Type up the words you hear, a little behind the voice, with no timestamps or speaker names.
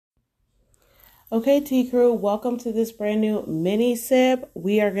Okay, T Crew, welcome to this brand new mini sip.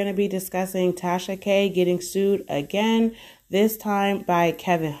 We are going to be discussing Tasha K getting sued again, this time by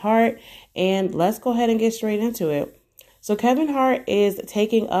Kevin Hart. And let's go ahead and get straight into it. So Kevin Hart is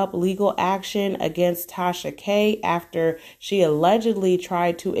taking up legal action against Tasha K after she allegedly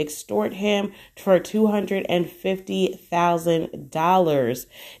tried to extort him for $250,000.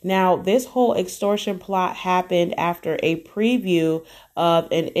 Now, this whole extortion plot happened after a preview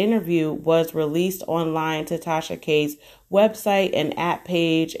of an interview was released online to Tasha K's website and app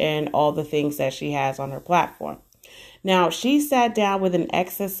page and all the things that she has on her platform. Now, she sat down with an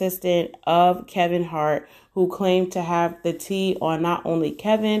ex-assistant of Kevin Hart who claimed to have the tea on not only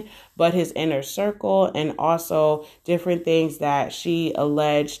Kevin, but his inner circle and also different things that she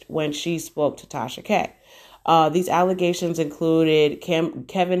alleged when she spoke to Tasha K. These allegations included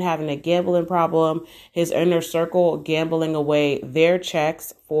Kevin having a gambling problem, his inner circle gambling away their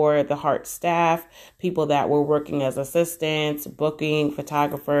checks for the Hart staff, people that were working as assistants, booking,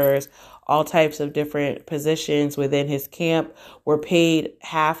 photographers, all types of different positions within his camp were paid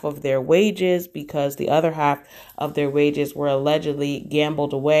half of their wages because the other half of their wages were allegedly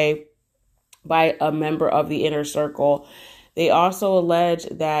gambled away by a member of the inner circle. They also allege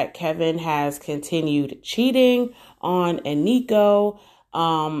that Kevin has continued cheating on Aniko.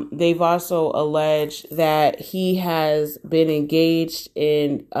 They've also alleged that he has been engaged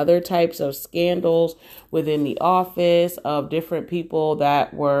in other types of scandals within the office of different people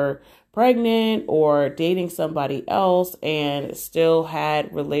that were pregnant or dating somebody else and still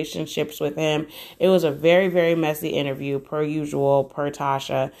had relationships with him. It was a very, very messy interview, per usual, per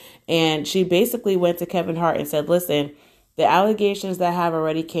Tasha. And she basically went to Kevin Hart and said, listen, the allegations that have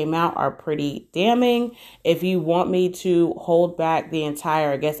already came out are pretty damning. If you want me to hold back the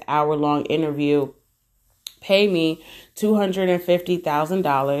entire, hour-long interview, pay me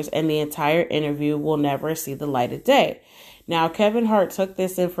 $250,000 and the entire interview will never see the light of day. Now, Kevin Hart took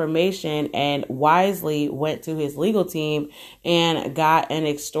this information and wisely went to his legal team and got an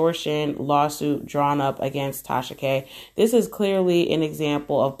extortion lawsuit drawn up against Tasha K. This is clearly an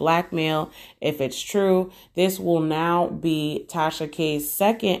example of blackmail. If it's true, this will now be Tasha K's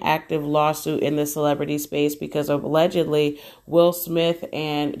second active lawsuit in the celebrity space because allegedly Will Smith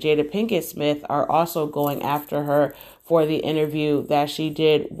and Jada Pinkett Smith are also going after her for the interview that she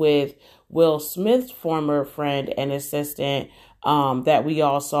did with Will Smith's former friend and assistant that we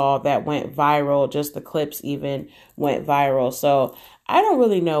all saw that went viral. Just the clips even went viral. So I don't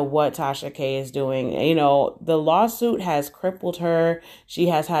really know what Tasha K is doing. You know, the lawsuit has crippled her. She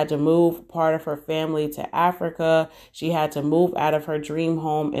has had to move part of her family to Africa. She had to move out of her dream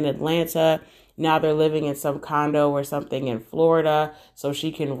home in Atlanta. Now they're living in some condo or something in Florida so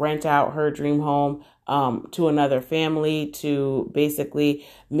she can rent out her dream home to another family to basically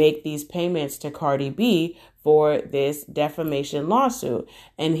make these payments to Cardi B for this defamation lawsuit.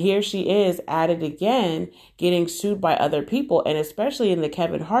 And here she is at it again, getting sued by other people. And especially in the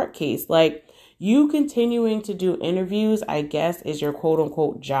Kevin Hart case, like you continuing to do interviews, I guess, is your quote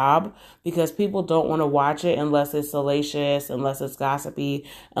unquote job because people don't want to watch it unless it's salacious, unless it's gossipy,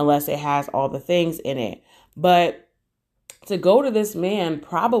 unless it has all the things in it. But to go to this man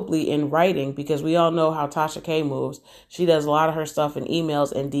probably in writing, because we all know how Tasha K moves. She does a lot of her stuff in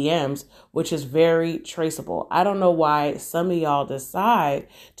emails and DMs, which is very traceable. I don't know why some of y'all decide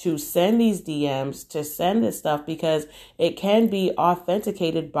to send these DMs, to send this stuff, because it can be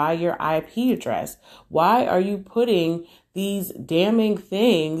authenticated by your IP address. Why are you putting these damning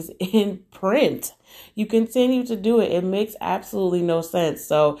things in print? You continue to do it. It makes absolutely no sense.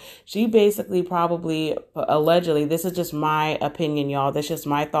 So she basically probably, allegedly, this is just my opinion, y'all. That's just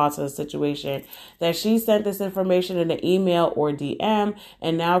my thoughts on the situation, that she sent this information in an email or DM.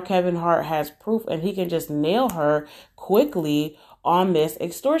 And now Kevin Hart has proof and he can just nail her quickly on this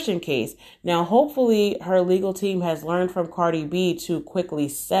extortion case. Now, hopefully her legal team has learned from Cardi B to quickly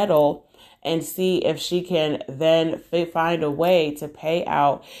settle and see if she can then find a way to pay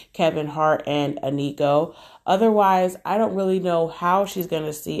out Kevin Hart and Aniko. Otherwise, I don't really know how she's going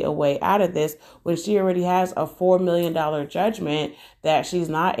to see a way out of this when she already has a $4 million judgment that she's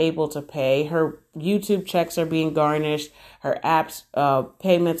not able to pay. Her YouTube checks are being garnished. Her apps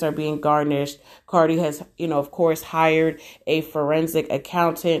payments are being garnished. Cardi has, of course, hired a forensic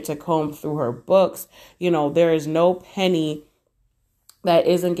accountant to comb through her books. There is no penny that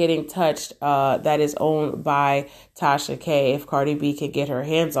isn't getting touched, that is owned by Tasha K, if Cardi B could get her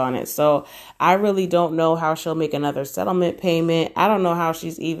hands on it. So I really don't know how she'll make another settlement payment. I don't know how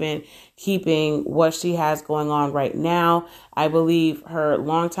she's even keeping what she has going on right now. I believe her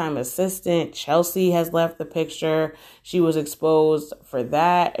longtime assistant, Chelsea, has left the picture. She was exposed for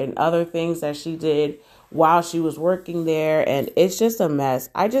that and other things that she did while she was working there. And it's just a mess.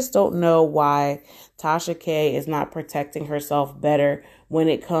 I just don't know why Tasha K is not protecting herself better when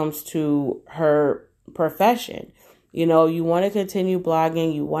it comes to her profession. You know, you want to continue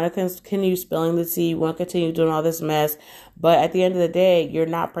blogging, you want to continue spilling the tea, you want to continue doing all this mess, but at the end of the day, you're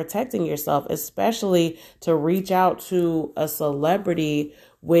not protecting yourself, especially to reach out to a celebrity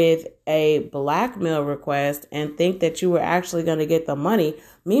with a blackmail request and think that you were actually going to get the money.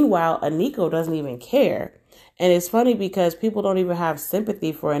 Meanwhile, Aniko doesn't even care. And it's funny because people don't even have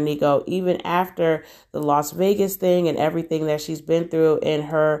sympathy for Aniko, even after the Las Vegas thing and everything that she's been through in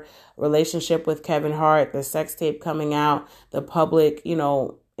her relationship with Kevin Hart, the sex tape coming out, the public,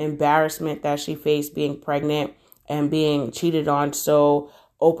 embarrassment that she faced being pregnant and being cheated on so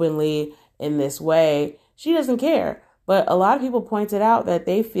openly in this way. She doesn't care. But a lot of people pointed out that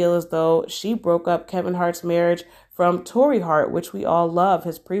they feel as though she broke up Kevin Hart's marriage from Tori Hart, which we all love,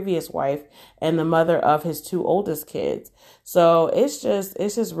 his previous wife and the mother of his two oldest kids. So it's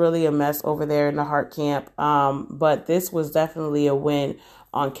just really a mess over there in the Hart camp. But this was definitely a win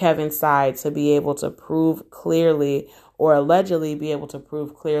on Kevin's side to be able to prove clearly, or allegedly be able to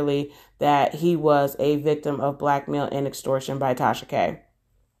prove clearly, that he was a victim of blackmail and extortion by Tasha K.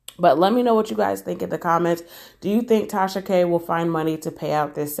 But let me know what you guys think in the comments. Do you think Tasha K will find money to pay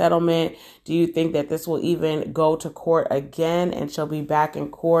out this settlement? Do you think that this will even go to court again and she'll be back in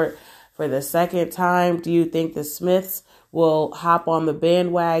court for the second time? Do you think the Smiths will hop on the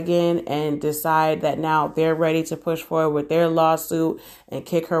bandwagon and decide that now they're ready to push forward with their lawsuit and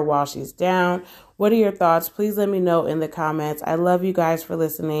kick her while she's down? What are your thoughts? Please let me know in the comments. I love you guys for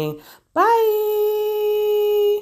listening. Bye.